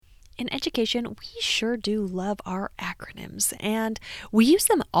In education, we sure do love our acronyms, and we use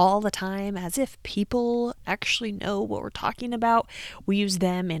them all the time as if people actually know what we're talking about. We use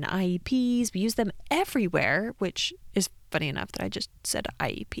them in IEPs, we use them everywhere, which is funny enough that I just said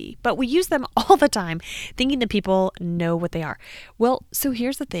IEP, but we use them all the time, thinking that people know what they are. Well, so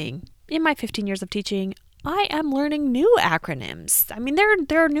here's the thing. In my 15 years of teaching, I am learning new acronyms. I mean, there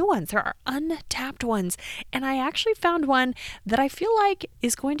are new ones. There are untapped ones. And I actually found one that I feel like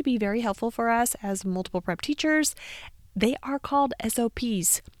is going to be very helpful for us as multiple prep teachers. They are called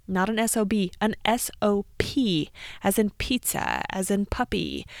SOPs, not an SOB, an SOP, as in pizza, as in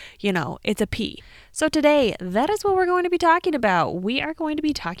puppy. It's a P. So today, that is what we're going to be talking about. We are going to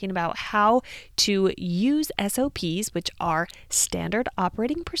be talking about how to use SOPs, which are standard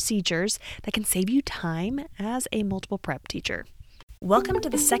operating procedures that can save you time as a multiple prep teacher. Welcome to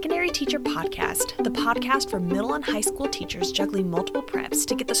the Secondary Teacher Podcast, the podcast for middle and high school teachers juggling multiple preps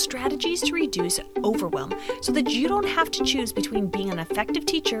to get the strategies to reduce overwhelm so that you don't have to choose between being an effective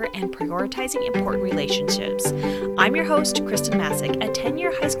teacher and prioritizing important relationships. I'm your host, Kristen Masick, a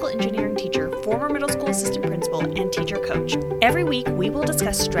 10-year high school engineering teacher, former middle school assistant principal, and teacher coach. Every week, we will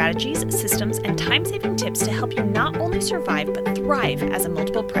discuss strategies, systems, and time-saving tips to help you not only survive but thrive as a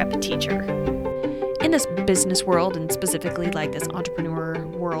multiple prep teacher. In this business world, and specifically like this entrepreneur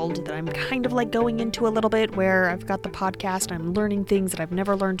world that I'm kind of like going into a little bit, where I've got the podcast, I'm learning things that I've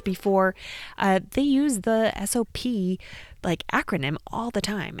never learned before, they use the SOP like acronym all the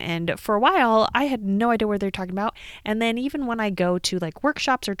time. And for a while, I had no idea what they're talking about. And then even when I go to like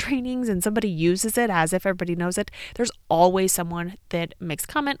workshops or trainings and somebody uses it as if everybody knows it, there's always someone that makes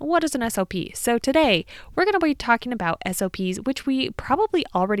comment, what is an SOP? So today, we're going to be talking about SOPs, which we probably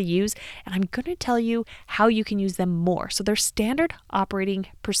already use, and I'm going to tell you how you can use them more. So they're standard operating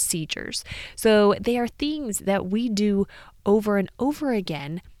procedures. So they are things that we do over and over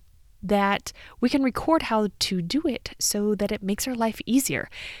again that we can record how to do it so that it makes our life easier.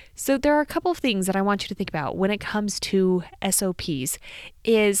 So there are a couple of things that I want you to think about when it comes to SOPs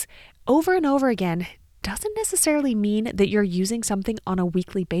is over and over again doesn't necessarily mean that you're using something on a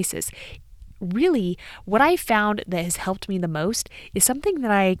weekly basis. Really, what I found that has helped me the most is something that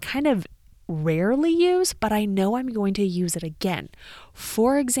I kind of rarely use, but I know I'm going to use it again.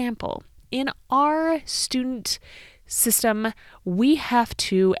 For example, in our student system, we have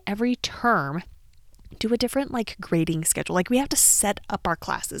to every term do a different like grading schedule. Like we have to set up our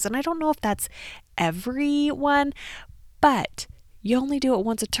classes. And I don't know if that's everyone, but you only do it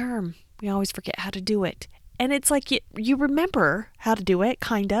once a term. We always forget how to do it. And it's like you remember how to do it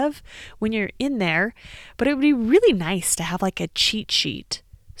kind of when you're in there, but it would be really nice to have like a cheat sheet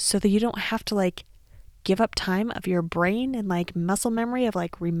so that you don't have to like give up time of your brain and like muscle memory of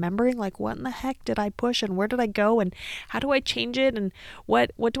like remembering like what in the heck did I push and where did I go and how do I change it and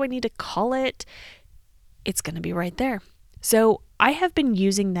what do I need to call it? It's going to be right there. So I have been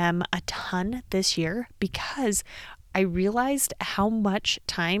using them a ton this year because I realized how much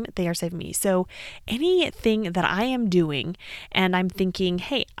time they are saving me. So anything that I am doing and I'm thinking,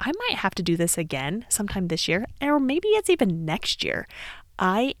 hey, I might have to do this again sometime this year, or maybe it's even next year,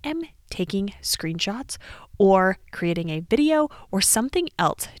 I am taking screenshots or creating a video or something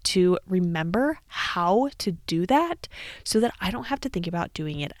else to remember how to do that so that I don't have to think about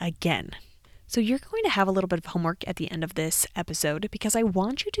doing it again. So you're going to have a little bit of homework at the end of this episode because I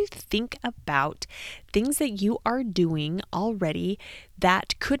want you to think about things that you are doing already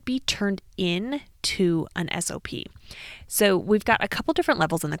that could be turned into an SOP. So we've got a couple different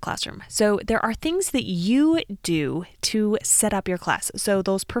levels in the classroom. So there are things that you do to set up your class. So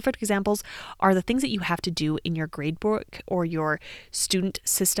those perfect examples are the things that you have to do in your gradebook or your student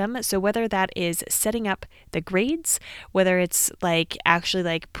system. So whether that is setting up the grades, whether it's like actually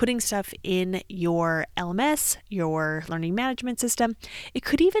like putting stuff in your LMS, your learning management system, it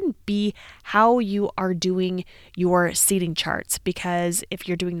could even be how you are doing your seating charts, because if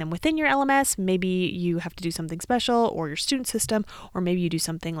you're doing them within your LMS, maybe you have to do something special, or your student system, or maybe you do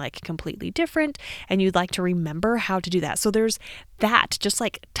something like completely different and you'd like to remember how to do that. So there's that, just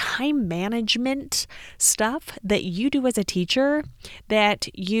like time management stuff that you do as a teacher that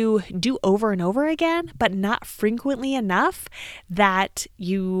you do over and over again, but not frequently enough that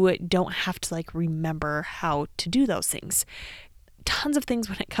you don't have to like remember how to do those things. Tons of things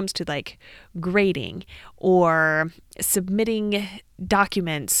when it comes to like grading or submitting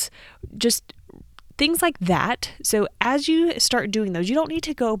documents, just things like that. So as you start doing those, you don't need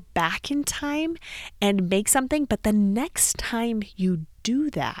to go back in time and make something, but the next time you do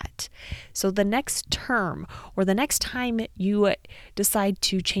that, so the next term or the next time you decide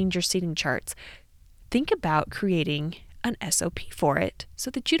to change your seating charts, think about creating an SOP for it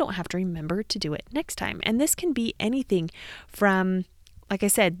so that you don't have to remember to do it next time. And this can be anything from, like I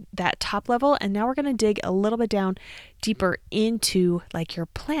said, that top level. And now we're going to dig a little bit down deeper into like your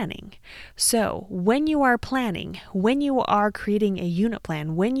planning. So when you are planning, when you are creating a unit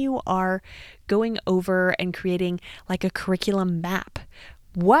plan, when you are going over and creating like a curriculum map,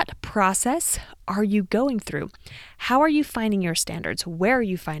 what process are you going through? How are you finding your standards? Where are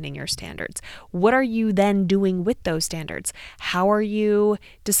you finding your standards? What are you then doing with those standards? How are you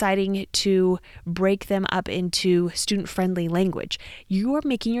deciding to break them up into student-friendly language? You are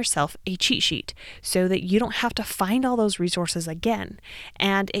making yourself a cheat sheet so that you don't have to find all those resources again.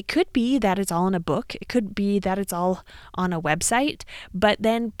 And it could be that it's all in a book. It could be that it's all on a website, but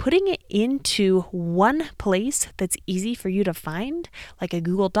then putting it into one place that's easy for you to find, like a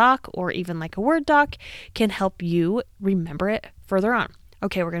Google Doc or even like a Word doc, can help you remember it further on.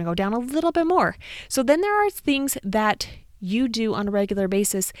 Okay, we're going to go down a little bit more. So then there are things that you do on a regular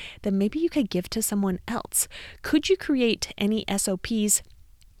basis that maybe you could give to someone else. Could you create any SOPs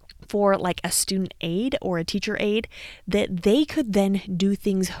for like a student aid or a teacher aid that they could then do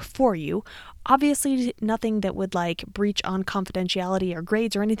things for you? Obviously nothing that would like breach on confidentiality or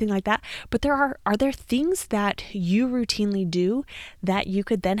grades or anything like that, but are there things that you routinely do that you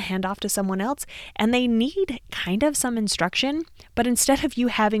could then hand off to someone else and they need kind of some instruction, but instead of you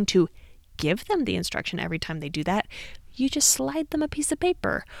having to give them the instruction every time they do that, you just slide them a piece of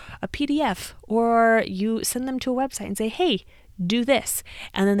paper, a PDF, or you send them to a website and say, hey, do this,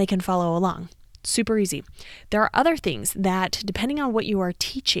 and then they can follow along. Super easy. There are other things that, depending on what you are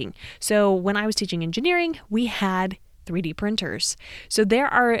teaching. So when I was teaching engineering, we had 3D printers. So there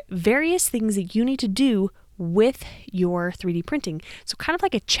are various things that you need to do with your 3D printing. So kind of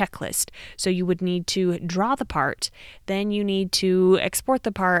like a checklist. So you would need to draw the part, then you need to export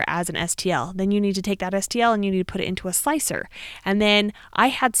the part as an STL. Then you need to take that STL and you need to put it into a slicer. And then I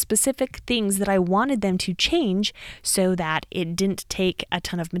had specific things that I wanted them to change so that it didn't take a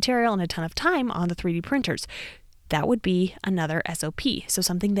ton of material and a ton of time on the 3D printers. That would be another SOP. So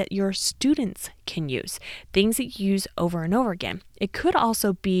something that your students can use, things that you use over and over again. It could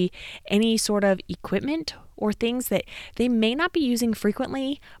also be any sort of equipment or things that they may not be using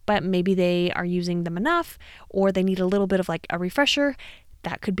frequently, but maybe they are using them enough, or they need a little bit of like a refresher.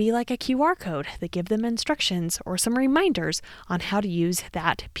 That could be like a QR code that give them instructions or some reminders on how to use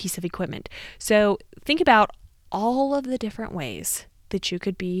that piece of equipment. So think about all of the different ways that you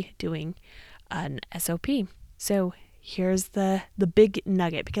could be doing an SOP. So here's the big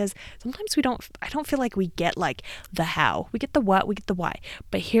nugget, because sometimes I don't feel like we get like the how. We get the what, we get the why,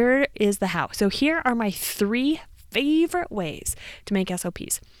 but here is the how. So here are my 3 favorite ways to make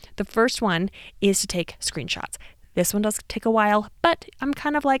SOPs. The first one is to take screenshots. This one does take a while, but I'm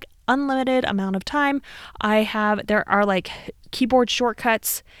kind of like unlimited amount of time. There are like keyboard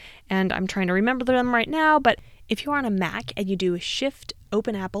shortcuts and I'm trying to remember them right now, but if you're on a Mac and you do Shift,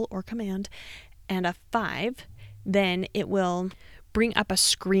 Open Apple or Command and a 5, then it will bring up a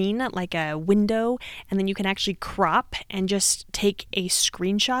screen like a window, and then you can actually crop and just take a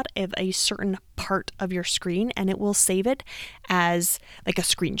screenshot of a certain part of your screen and it will save it as like a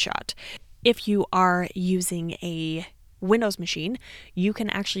screenshot. If you are using a Windows machine, you can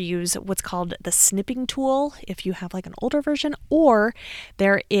actually use what's called the snipping tool if you have like an older version, or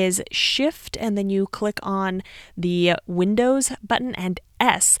there is Shift and then you click on the Windows button and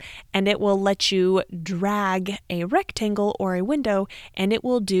S, and it will let you drag a rectangle or a window and it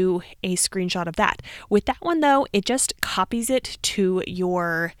will do a screenshot of that. With that one though, it just copies it to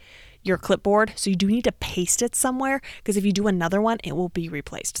your clipboard, so you do need to paste it somewhere, because if you do another one, it will be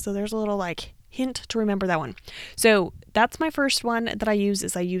replaced. So there's a little like hint to remember that one. So that's my first one that I use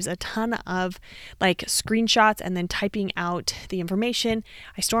a ton of like screenshots and then typing out the information.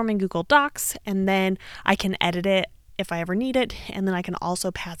 I store them in Google Docs and then I can edit it if I ever need it, and then I can also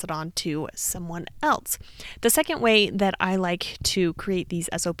pass it on to someone else. The second way that I like to create these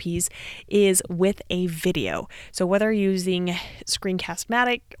SOPs is with a video. So whether you're using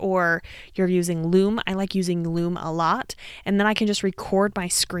Screencast-Matic or you're using Loom, I like using Loom a lot, and then I can just record my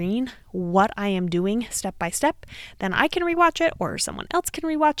screen, what I am doing step by step. Then I can rewatch it or someone else can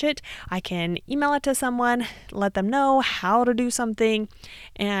rewatch it. I can email it to someone, let them know how to do something,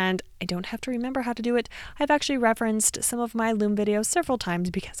 and I don't have to remember how to do it. I've actually referenced some of my Loom videos several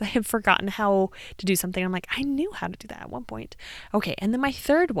times because I have forgotten how to do something. I'm like, I knew how to do that at one point. Okay, and then my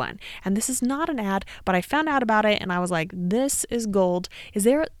third one, and this is not an ad, but I found out about it and I was like, this is gold, is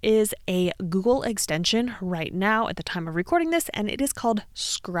there is a Google extension right now at the time of recording this, and it is called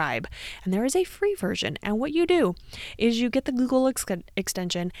Scribe. and there is a free version. And what you do is you get the Google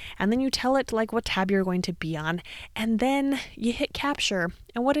extension, and then you tell it like what tab you're going to be on, and then you hit capture.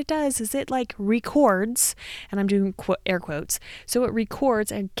 And what it does is it like records, and I'm doing air quotes, so it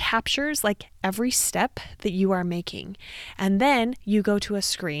records and captures like every step that you are making. And then you go to a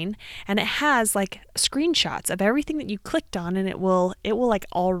screen, and it has like screenshots of everything that you clicked on, and it will like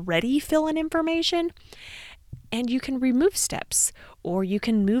already fill in information. And you can remove steps, or you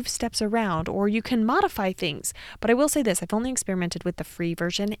can move steps around, or you can modify things. But I will say this, I've only experimented with the free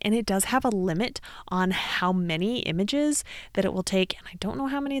version, and it does have a limit on how many images that it will take. And I don't know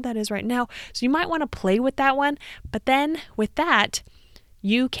how many that is right now. So you might want to play with that one. But then with that,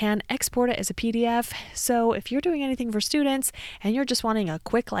 you can export it as a PDF. So if you're doing anything for students and you're just wanting a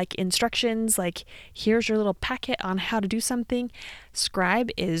quick like instructions, like here's your little packet on how to do something,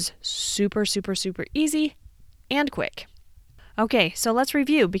 Scribe is super, super, super easy and quick. Okay, so let's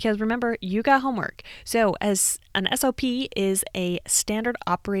review, because remember, you got homework. So as an SOP is a standard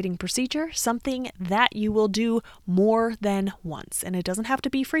operating procedure, something that you will do more than once. And it doesn't have to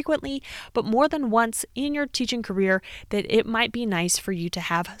be frequently, but more than once in your teaching career, that it might be nice for you to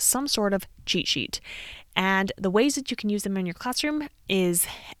have some sort of cheat sheet. And the ways that you can use them in your classroom is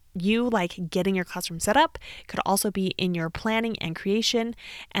you like getting your classroom set up. It could also be in your planning and creation,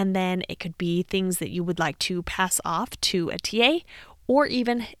 and then it could be things that you would like to pass off to a TA, or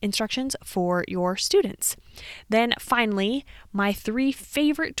even instructions for your students. Then finally, my 3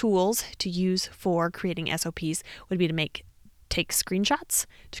 favorite tools to use for creating SOPs would be to take screenshots,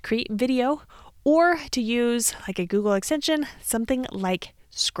 to create video, or to use like a Google extension, something like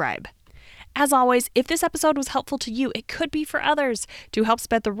Scribe. As always, if this episode was helpful to you, it could be for others. To help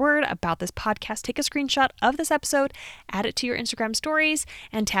spread the word about this podcast, take a screenshot of this episode, add it to your Instagram stories,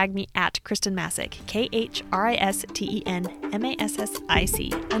 and tag me at Kristen Masick,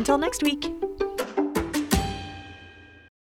 KHRISTENMASSIC. Until next week.